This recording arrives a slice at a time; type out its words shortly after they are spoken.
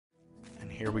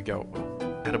here we go.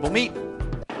 Oh, edible meat.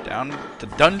 Down to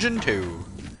Dungeon 2.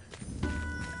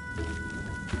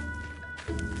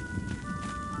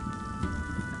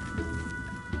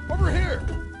 Over here.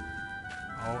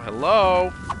 Oh,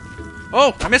 hello.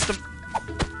 Oh, I missed him.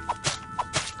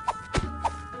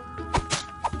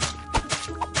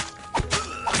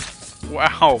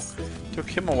 Wow. Took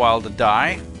him a while to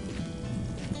die.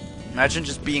 Imagine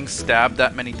just being stabbed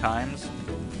that many times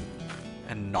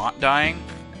and not dying.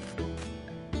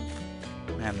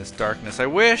 Man, this darkness. I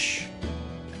wish...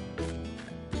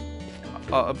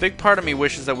 a big part of me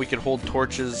wishes that we could hold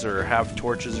torches or have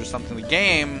torches or something. The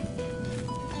game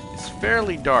is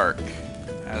fairly dark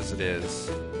as it is.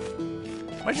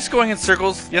 Am I just going in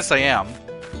circles? Yes, I am.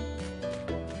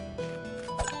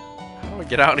 How do I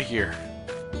get out of here?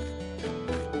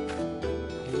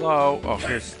 Hello? Oh,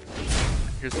 here's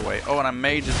the way. Oh, and a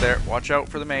mage is there. Watch out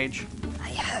for the mage.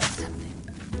 I heard something.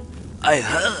 I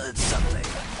heard something.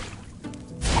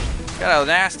 Got a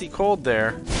nasty cold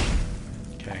there.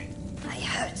 Okay. I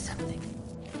heard something.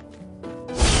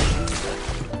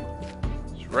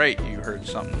 That's right, you heard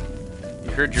something. You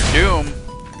heard your doom.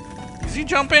 Is he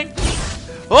jumping?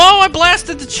 Oh, I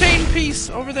blasted the chain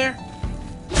piece over there.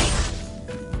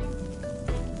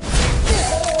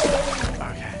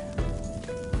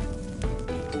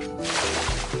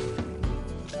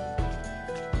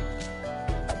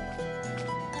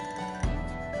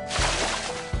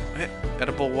 Okay.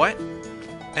 Edible what?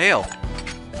 Ale.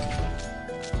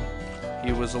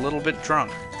 He was a little bit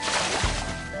drunk.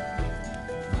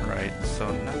 Alright,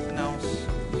 so nothing else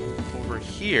over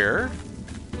here.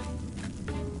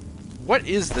 What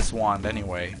is this wand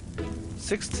anyway?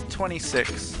 6 to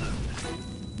 26.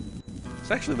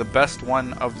 It's actually the best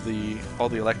one of all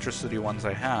the electricity ones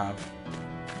I have.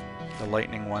 The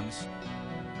lightning ones.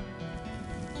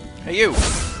 Hey you!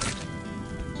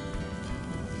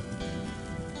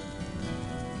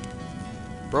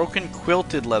 Broken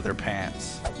quilted leather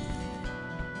pants.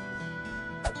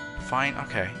 Fine,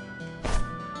 okay.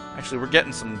 Actually, we're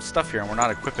getting some stuff here and we're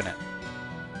not equipping it.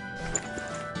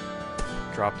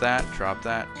 Drop that, drop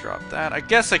that, drop that. I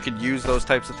guess I could use those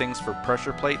types of things for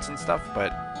pressure plates and stuff,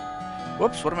 but...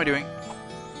 Whoops, what am I doing?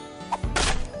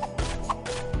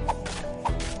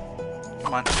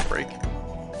 Come on, break.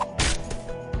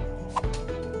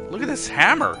 Look at this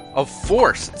hammer of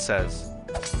force, it says.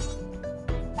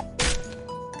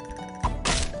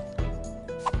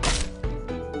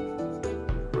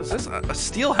 What is this? A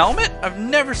steel helmet? I've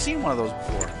never seen one of those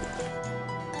before.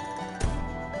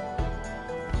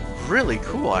 Really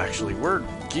cool, actually. We're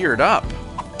geared up.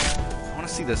 I want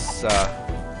to see this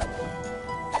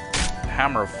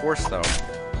hammer of force, though.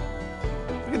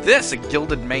 Look at this, a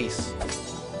gilded mace.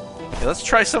 Okay, let's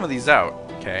try some of these out.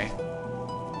 Okay.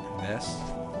 And this.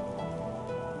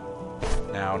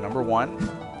 Now, number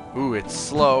 1. Ooh, it's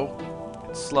slow.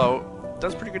 It's slow.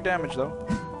 Does pretty good damage, though.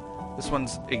 This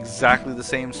one's exactly the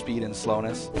same speed and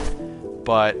slowness,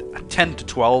 but a 10 to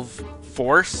 12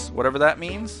 force, whatever that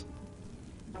means.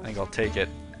 I think I'll take it.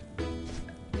 I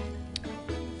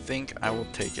think I will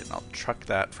take it, and I'll chuck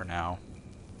that for now.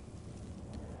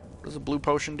 What does a blue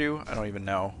potion do? I don't even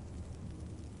know.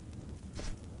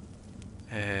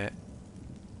 There.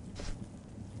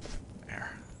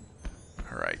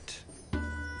 Alright.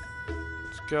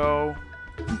 Let's go.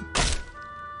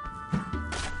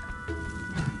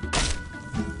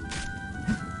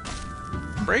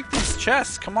 Break these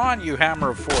chests! Come on, you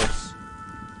hammer of force!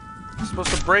 You're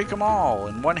supposed to break them all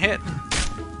in one hit.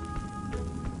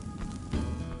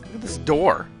 Look at this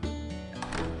door.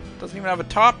 It doesn't even have a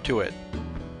top to it.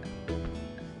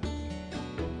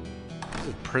 Is it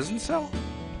a prison cell?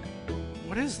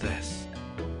 What is this?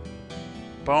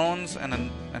 Bones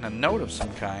and a note of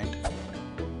some kind.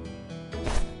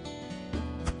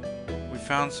 We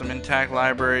found some intact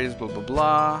libraries, blah blah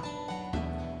blah.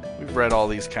 We've read all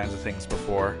these kinds of things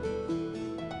before.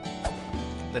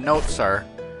 The notes are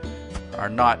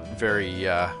not very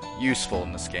useful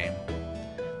in this game.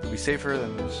 Be safer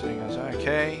than sitting outside.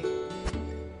 Okay.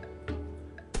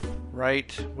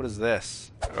 Right. What is this?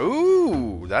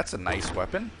 Ooh, that's a nice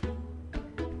weapon.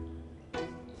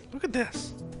 Look at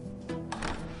this.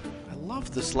 I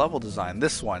love this level design.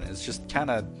 This one is just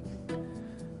kind of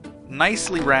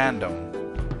nicely random.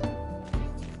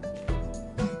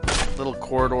 Little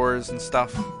corridors and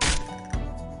stuff.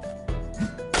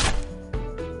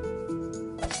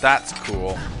 That's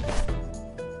cool.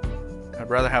 I'd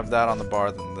rather have that on the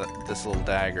bar than this little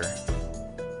dagger.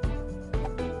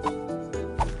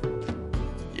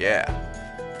 Yeah.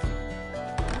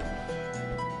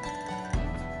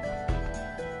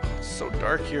 It's so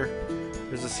dark here.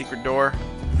 There's a secret door.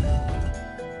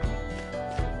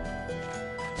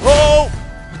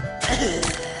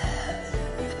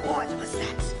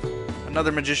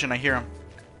 Another magician, I hear him.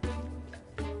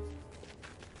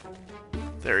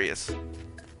 There he is.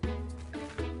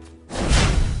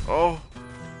 Oh.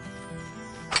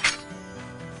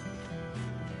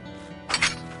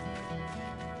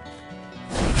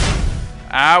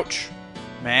 Ouch.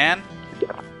 Man. Did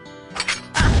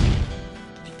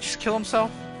he just kill himself?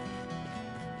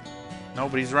 No,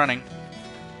 but he's running.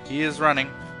 He is running.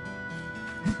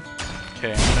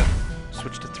 Okay, I'm gonna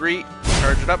switch to 3.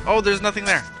 Charge it up. Oh, there's nothing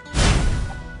there.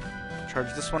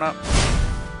 Charge this one up.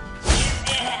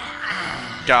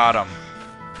 Got him.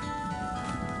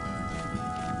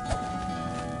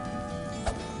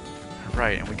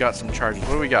 Alright, and we got some charges.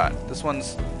 What do we got? This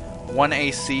one's 1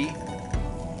 AC,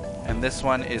 and this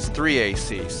one is 3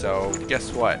 AC. So,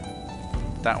 guess what?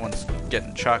 That one's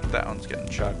getting chucked, that one's getting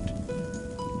chucked.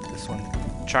 This one,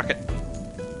 chuck it.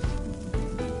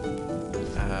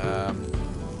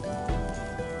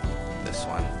 This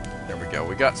one. There we go.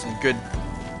 We got some good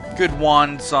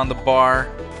wands on the bar.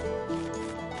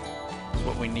 That's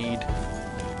what we need.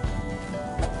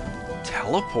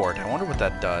 Teleport. I wonder what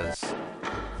that does.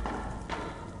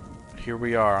 Here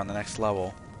we are on the next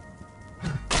level.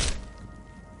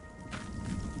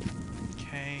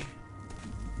 Okay.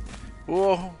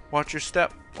 Whoa! Watch your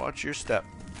step. Watch your step.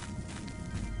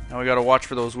 Now we gotta watch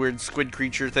for those weird squid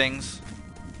creature things.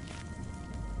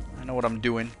 I know what I'm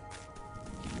doing.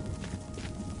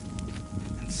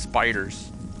 And spiders.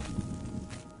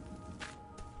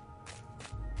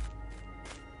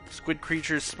 Squid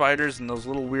creatures, spiders, and those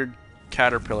little weird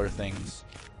caterpillar things.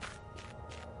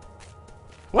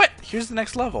 What? Here's the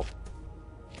next level.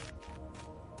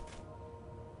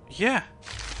 Yeah.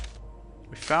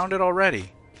 We found it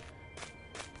already.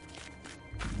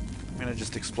 I'm gonna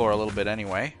just explore a little bit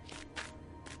anyway.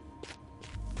 I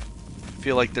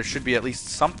feel like there should be at least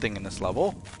something in this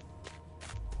level.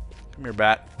 Come here,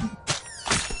 bat.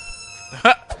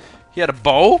 He had a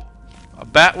bow? A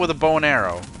bat with a bow and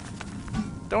arrow.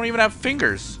 Don't even have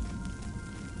fingers.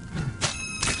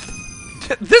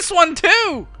 This one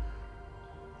too!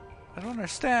 I don't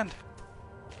understand.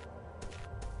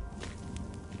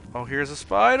 Oh, here's a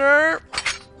spider.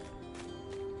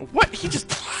 What? He totally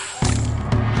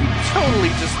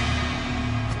just...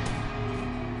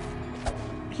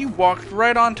 He walked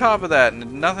right on top of that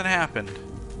and nothing happened.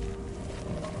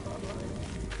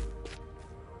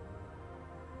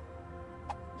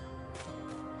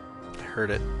 I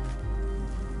heard it.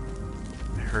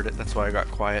 I heard it, that's why I got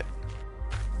quiet.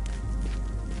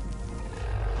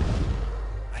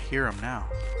 I hear him now.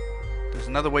 There's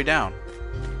another way down.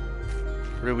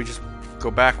 Or did we just go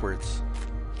backwards?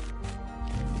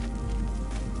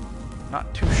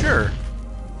 Not too sure.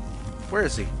 Where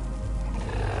is he?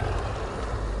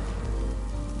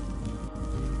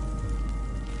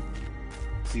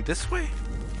 Is he this way?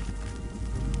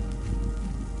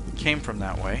 He came from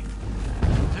that way.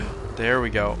 There we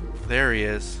go. There he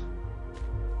is.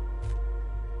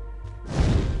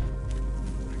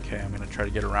 Okay, I'm gonna try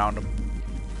to get around him.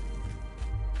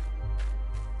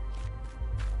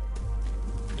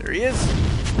 There he is.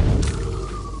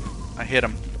 I hit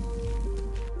him.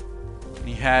 And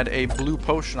he had a blue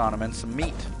potion on him and some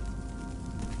meat.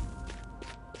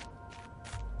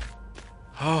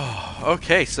 Oh,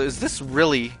 okay, so is this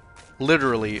really,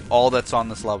 literally, all that's on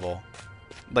this level?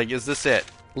 Like, is this it?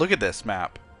 Look at this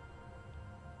map.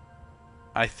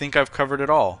 I think I've covered it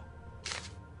all.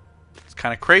 It's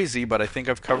kind of crazy, but I think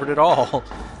I've covered it all.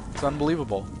 It's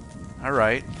unbelievable.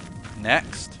 Alright,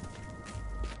 next.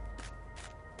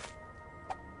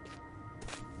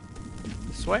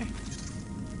 This way?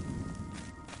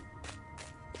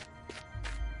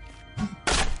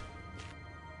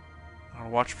 I'll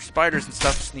watch for spiders and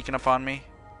stuff sneaking up on me.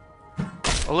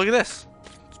 Oh, look at this.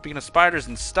 Speaking of spiders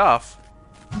and stuff,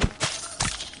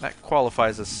 that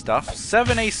qualifies as stuff.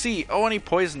 7 AC. Oh, and he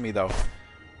poisoned me, though.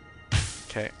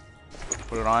 Okay.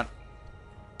 Put it on.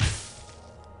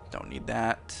 Don't need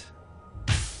that.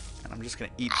 And I'm just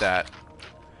going to eat that.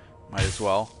 Might as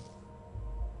well.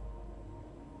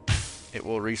 It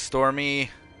will restore me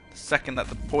the second that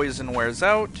the poison wears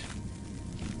out.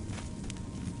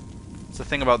 That's the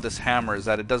thing about this hammer, is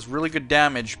that it does really good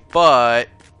damage, but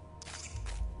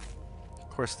of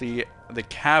course the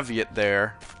caveat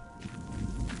there,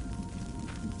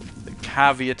 the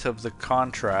caveat of the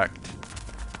contract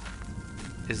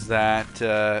is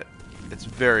that it's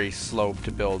very slow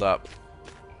to build up.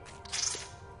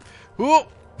 Ooh!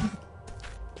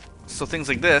 So things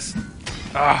like this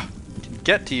can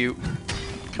get to you.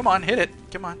 Come on, hit it.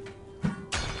 Come on.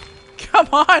 Come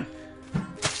on!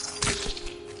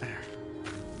 There.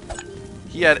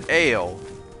 He had ale.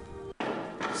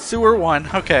 Sewer 1.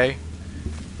 Okay.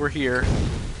 We're here.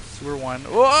 Let's Sewer 1.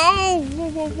 Whoa! Whoa,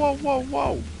 whoa, whoa, whoa,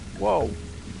 whoa. Whoa.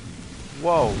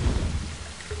 Whoa.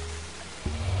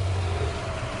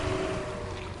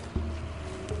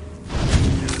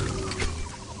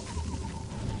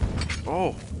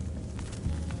 Oh.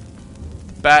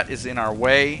 The bat is in our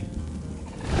way.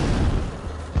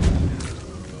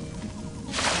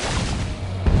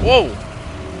 Whoa!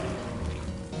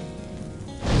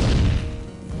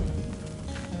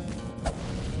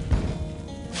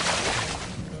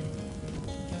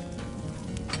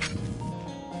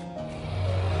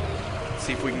 Let's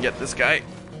see if we can get this guy.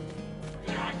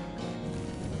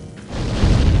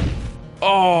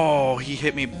 Oh, he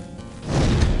hit me.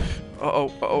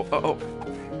 Uh-oh, uh-oh, uh-oh.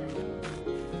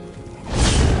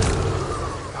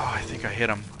 Oh, I think I hit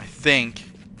him. I think.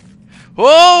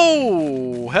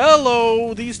 Whoa!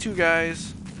 Hello, these two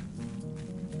guys.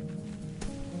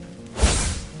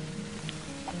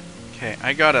 Okay,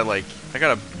 I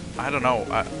don't know.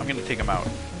 I'm gonna take him out.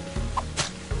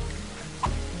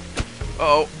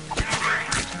 Uh-oh.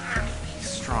 He's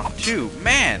strong too.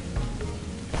 Man!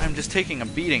 I'm just taking a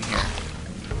beating here.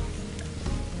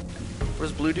 What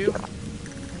does blue do?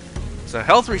 It's a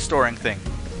health restoring thing.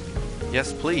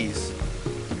 Yes, please.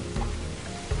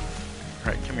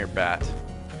 Alright, come here, bat.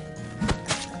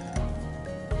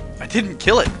 I didn't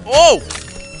kill it. Oh!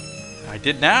 I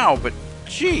did now, but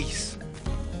jeez.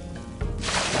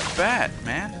 That bat,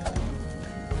 man.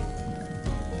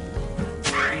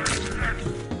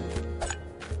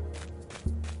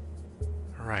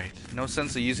 Alright, no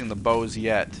sense of using the bows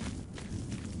yet.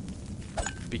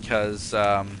 Because,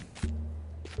 I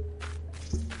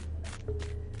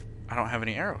don't have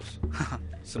any arrows.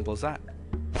 Simple as that.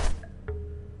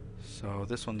 So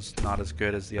this one's not as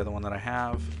good as the other one that I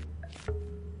have.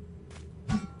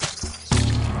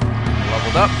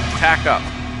 Leveled up, attack up.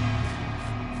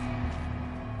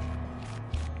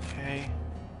 Okay.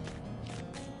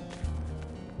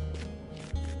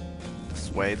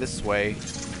 This way, this way.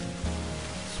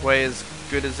 This way is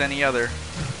good as any other.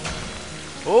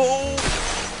 Oh!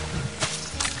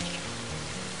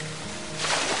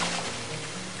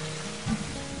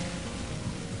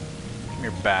 Come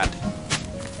here, bat.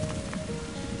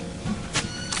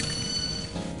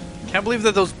 Can't believe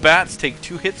that those bats take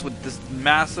 2 hits with this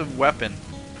massive weapon.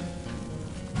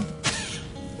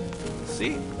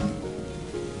 See?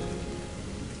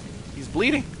 He's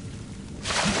bleeding.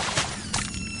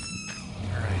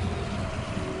 Alright.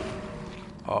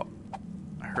 Oh,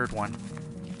 I heard one.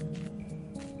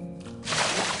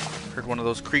 Heard one of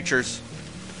those creatures.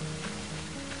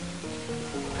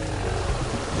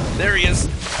 There he is.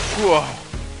 Whoa.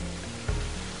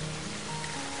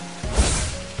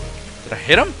 Did I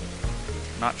hit him?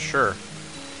 Not sure.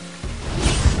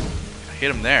 I hit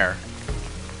him there.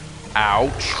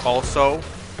 Ouch, also.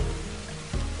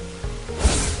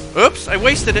 Oops, I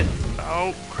wasted it.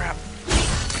 Oh, crap.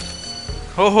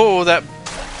 Oh, that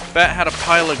bat had a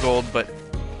pile of gold, but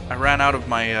I ran out of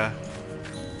my,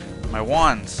 my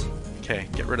wands. Okay,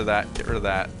 get rid of that, get rid of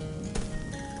that.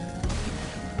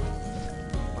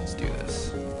 Let's do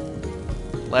this.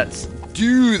 Let's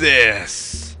do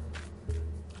this!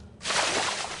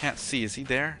 Can't see. Is he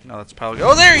there? No, that's a pile of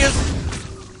gold. Oh, there he is!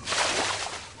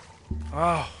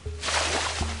 Oh.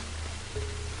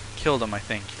 Killed him, I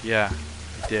think. Yeah,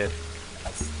 I did.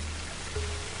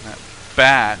 That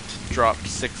bat dropped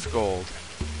 6 gold.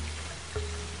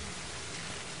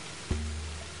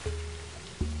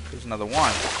 There's another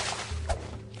one.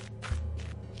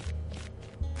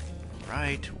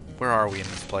 Right. Where are we in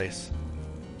this place?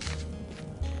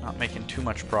 Not making too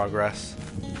much progress.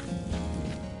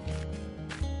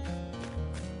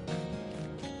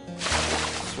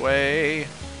 This way.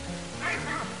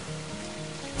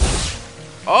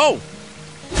 Oh!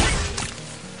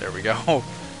 There we go.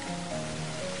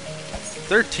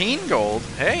 13 gold.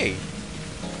 Hey!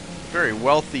 Very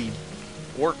wealthy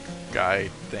orc guy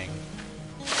thing.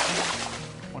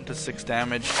 1 to 6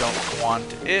 damage. Don't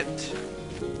want it.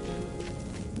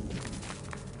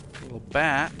 Little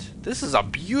bat. This is a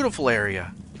beautiful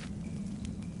area.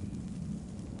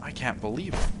 I can't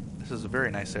believe it. This is a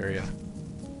very nice area.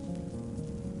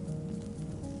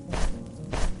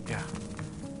 Yeah.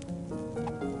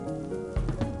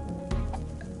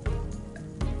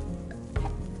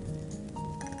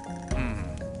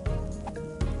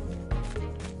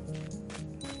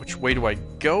 Which way do I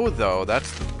go, though? That's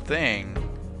the thing.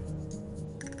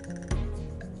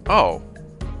 Oh.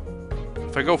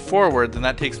 If I go forward, then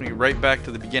that takes me right back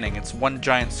to the beginning. It's one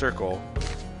giant circle.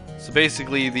 So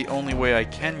basically, the only way I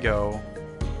can go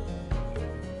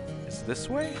is this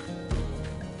way?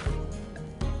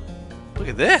 Look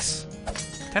at this!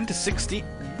 10 to 60.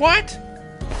 What?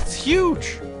 It's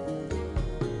huge!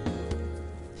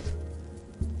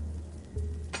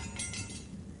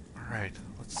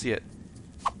 see it.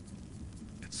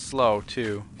 It's slow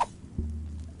too.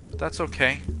 But that's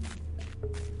okay.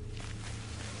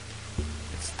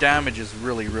 Its damage is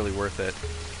really, really worth it.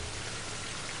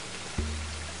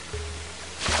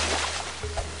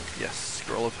 Yes,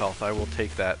 scroll of health. I will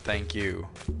take that. Thank you.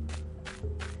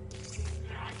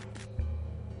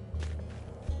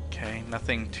 Okay,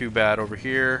 nothing too bad over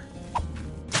here.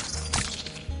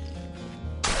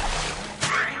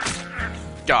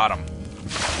 Got him.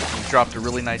 He dropped a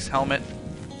really nice helmet.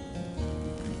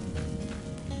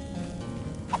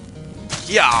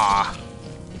 Yeah!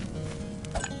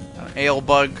 An ale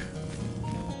bug.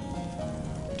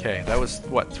 Okay, that was,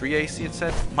 what, 3 AC it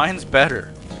said? Mine's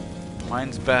better.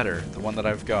 Mine's better, the one that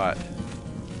I've got.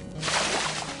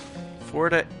 4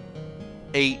 to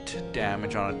 8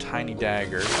 damage on a tiny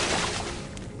dagger.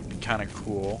 Would be kind of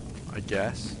cool, I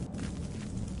guess.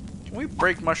 Can we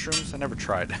break mushrooms? I never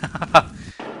tried. It'd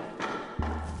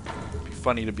be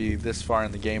funny to be this far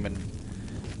in the game and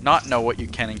not know what you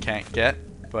can and can't get,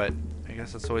 but I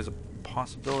guess that's always a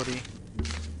possibility.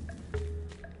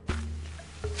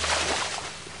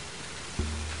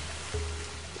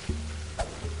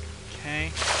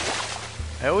 Okay.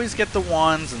 I always get the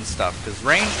wands and stuff, because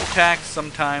ranged attacks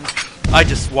sometimes...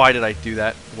 why did I do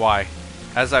that? Why?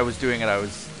 As I was doing it, I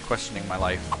was questioning my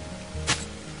life.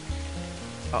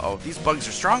 Uh-oh, these bugs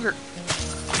are stronger.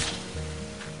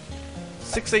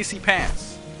 6 AC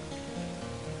pants.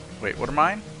 Wait, what are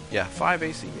mine? Yeah, 5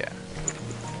 AC, yeah.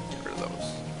 Get rid of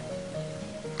those.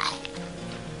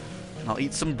 And I'll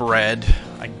eat some bread,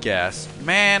 I guess.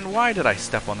 Man, why did I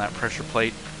step on that pressure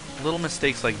plate? Little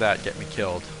mistakes like that get me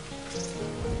killed.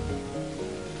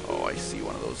 Oh, I see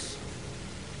one of those.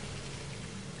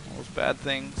 Those bad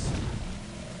things.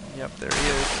 Yep, there he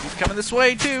is. He's coming this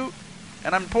way, too.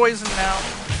 And I'm poisoned now.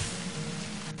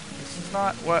 This is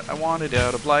not what I wanted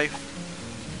out of life.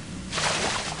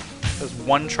 There's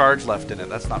 1 charge left in it.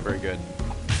 That's not very good.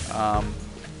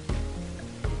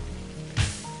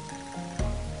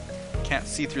 Can't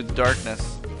see through the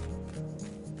darkness.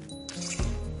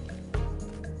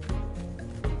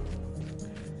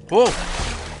 Whoa!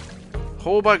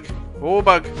 Whole bug! Whole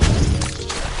bug!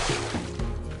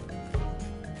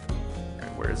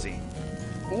 Right, where is he?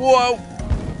 Whoa!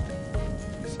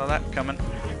 Saw that coming.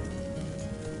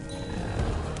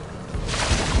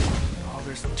 Oh,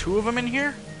 there's 2 of them in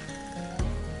here?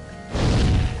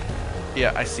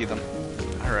 Yeah, I see them.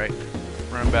 Alright.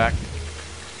 Run back.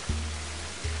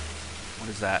 What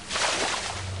is that?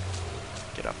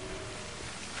 Get up.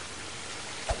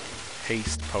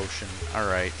 Haste potion.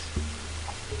 Alright.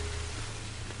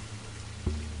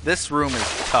 This room is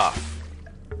tough.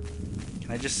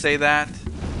 Can I just say that?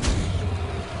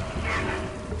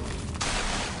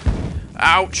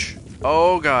 Ouch!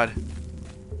 Oh god.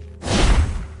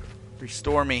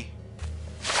 Restore me.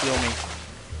 Heal me.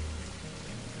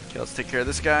 Okay, let's take care of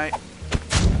this guy. I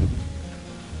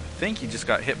think he just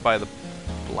got hit by the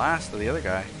blast of the other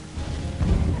guy.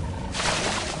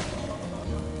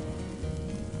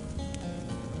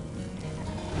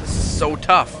 This is so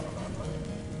tough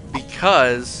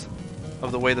because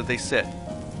of the way that they sit.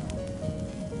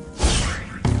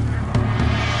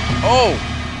 Oh!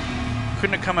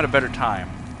 Couldn't have come at a better time.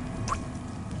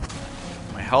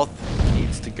 My health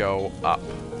needs to go up.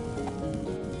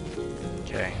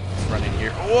 Okay, let's run in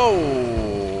here. Whoa!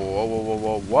 Whoa, whoa, whoa,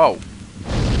 whoa, whoa.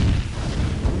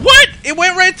 What? It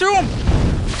went right through him!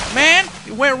 Man,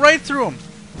 it went right through him.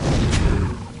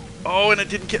 Oh, and it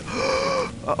didn't kill.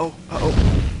 Uh-oh, uh-oh.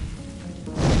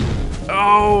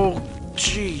 Oh,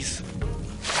 jeez.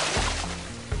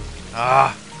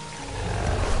 Ah.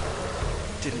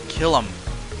 Didn't kill him.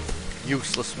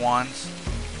 Useless wands.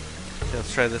 Okay,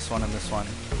 let's try this one and this one.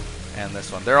 And this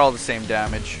one. They're all the same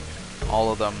damage. All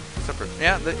of them. Except for,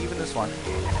 yeah, even this one.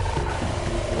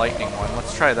 Lightning one.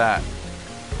 Let's try that.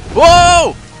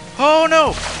 Whoa! Oh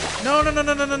no! No, no, no,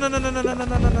 no, no, no, no, no, no, no, no, no,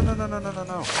 no, no, no, no, no, no, no,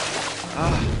 no.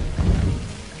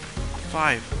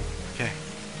 5. Okay.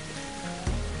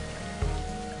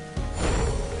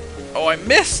 Oh, I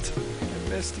missed! I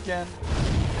missed again.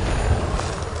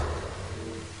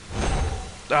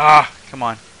 Ah, come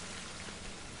on.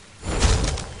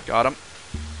 Got him.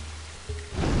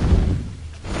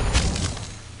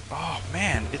 Oh,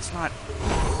 man, it's not...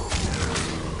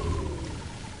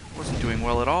 wasn't doing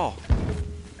well at all.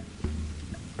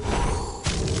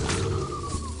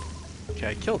 Okay,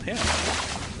 I killed him.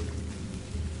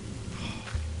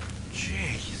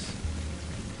 Jeez.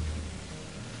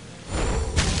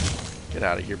 Get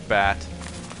out of here, bat.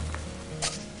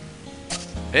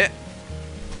 Hit.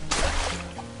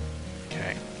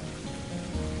 Okay.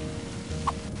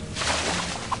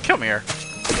 Come here.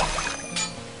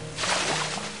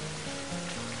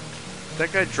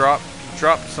 That guy dropped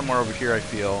somewhere over here, I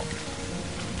feel,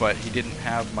 but he didn't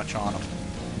have much on him.